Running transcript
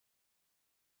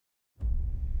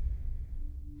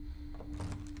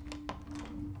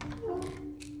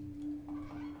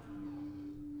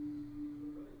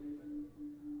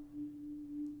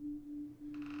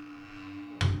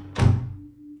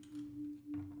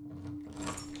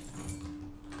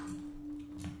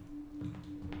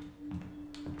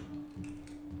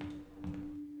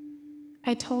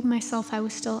I told myself I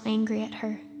was still angry at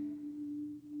her.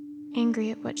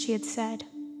 Angry at what she had said.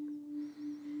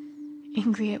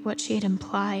 Angry at what she had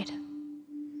implied.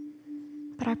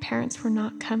 But our parents were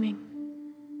not coming.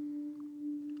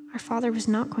 Our father was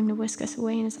not going to whisk us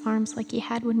away in his arms like he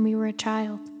had when we were a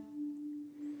child.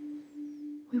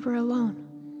 We were alone.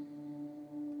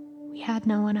 We had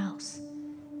no one else.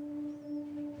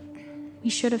 We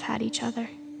should have had each other.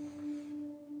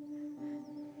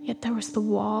 Yet there was the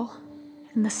wall,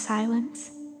 and the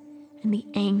silence, and the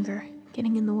anger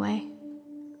getting in the way.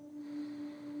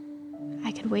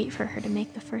 I could wait for her to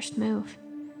make the first move,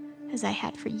 as I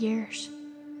had for years.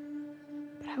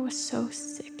 But I was so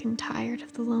sick and tired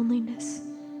of the loneliness.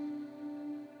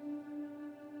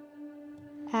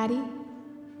 Addie?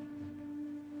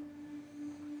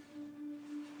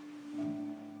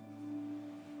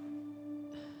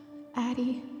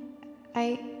 Addie,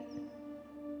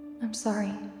 I'm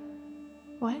sorry.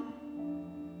 What?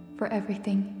 For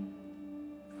everything.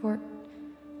 For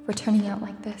turning out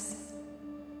like this.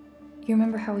 You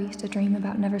remember how we used to dream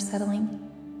about never settling?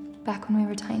 Back when we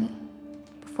were tiny.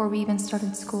 Before we even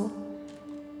started school.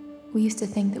 We used to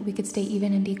think that we could stay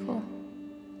even and equal.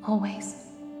 Always.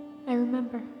 I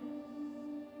remember.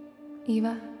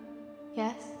 Eva?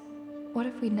 Yes? What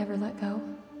if we'd never let go?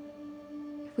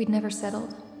 If we'd never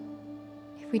settled?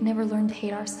 If we'd never learned to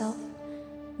hate ourselves?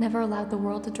 Never allowed the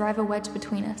world to drive a wedge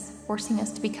between us, forcing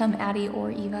us to become Addie or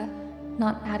Eva,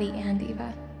 not Addie and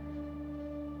Eva.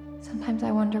 Sometimes I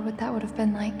wonder what that would have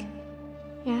been like.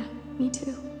 Yeah, me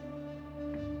too.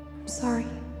 I'm sorry.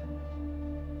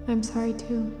 I'm sorry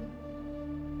too.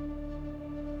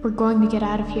 We're going to get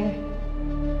out of here.